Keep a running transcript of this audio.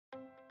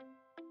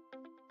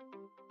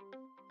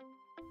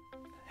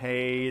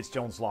Hey, it's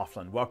Jones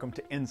Loflin. Welcome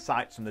to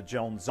Insights from the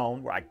Jones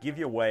Zone, where I give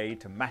you a way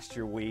to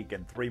master your week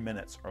in 3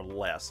 minutes or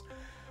less.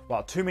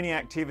 While too many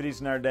activities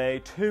in our day,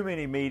 too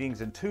many meetings,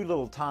 and too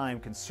little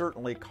time can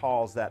certainly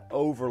cause that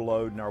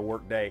overload in our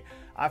workday,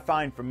 I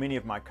find from many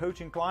of my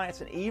coaching clients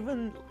and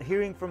even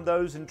hearing from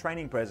those in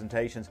training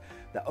presentations,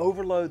 the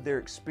overload they're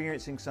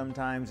experiencing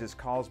sometimes is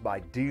caused by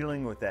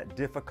dealing with that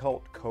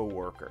difficult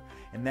coworker.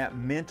 And that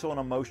mental and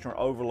emotional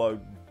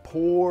overload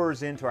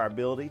pours into our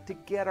ability to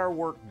get our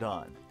work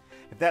done.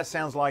 If that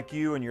sounds like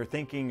you and you're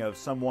thinking of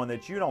someone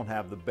that you don't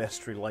have the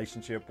best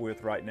relationship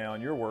with right now in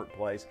your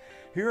workplace,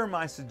 here are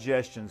my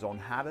suggestions on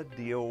how to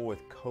deal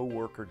with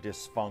coworker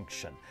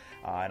dysfunction.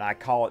 And I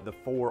call it the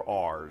 4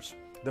 R's.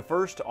 The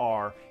first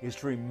R is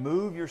to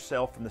remove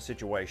yourself from the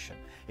situation.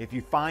 If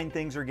you find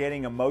things are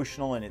getting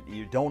emotional and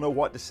you don't know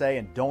what to say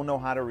and don't know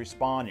how to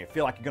respond, you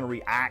feel like you're going to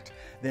react,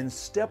 then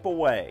step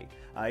away.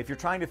 If you're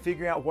trying to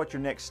figure out what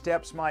your next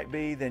steps might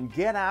be, then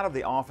get out of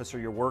the office or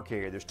your work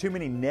area. There's too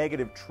many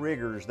negative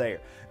triggers there.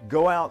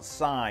 Go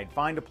outside,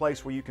 find a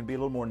place where you can be a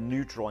little more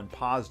neutral and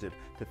positive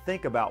to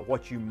think about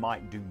what you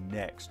might do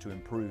next to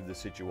improve the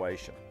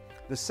situation.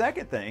 The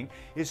second thing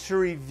is to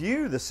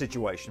review the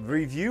situation,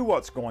 review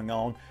what's going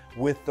on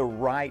with the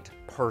right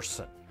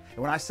person. And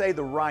when I say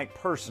the right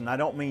person, I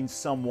don't mean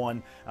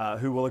someone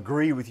who will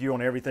agree with you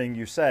on everything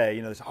you say.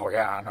 You know, oh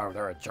yeah, I know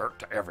they're a jerk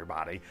to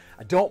everybody.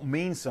 I don't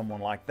mean someone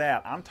like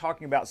that. I'm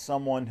talking about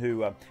someone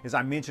who, as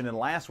I mentioned in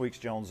last week's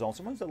Jones Zone,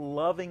 someone who's a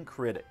loving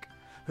critic,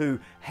 who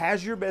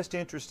has your best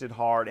interest at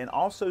heart and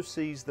also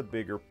sees the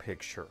bigger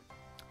picture.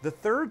 The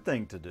third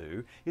thing to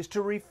do is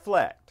to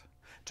reflect.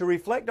 To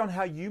reflect on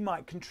how you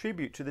might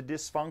contribute to the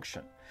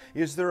dysfunction.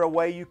 Is there a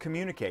way you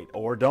communicate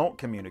or don't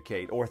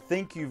communicate or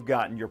think you've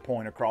gotten your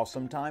point across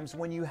sometimes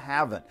when you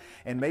haven't?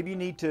 And maybe you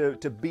need to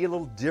be a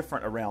little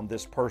different around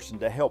this person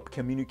to help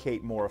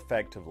communicate more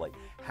effectively.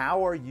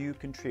 How are you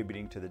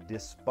contributing to the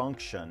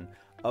dysfunction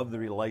of the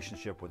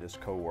relationship with this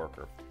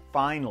coworker?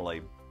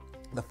 Finally,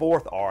 the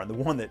 4th R, and the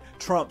one that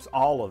trumps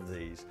all of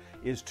these,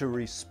 is to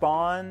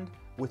respond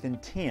with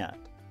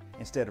intent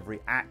instead of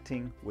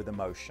reacting with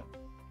emotion.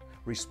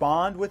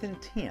 Respond with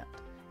intent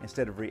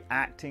instead of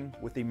reacting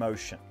with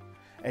emotion.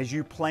 As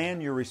you plan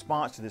your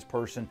response to this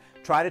person,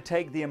 try to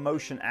take the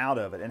emotion out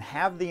of it and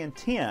have the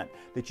intent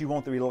that you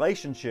want the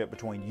relationship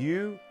between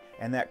you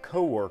and that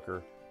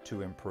coworker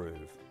to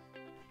improve.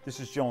 This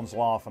is Jones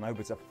Loflin. I hope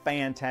it's a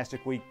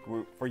fantastic week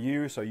for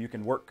you so you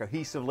can work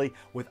cohesively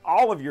with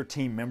all of your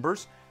team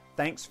members.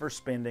 Thanks for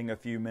spending a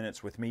few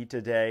minutes with me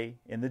today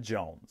in the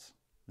Jones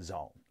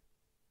Zone.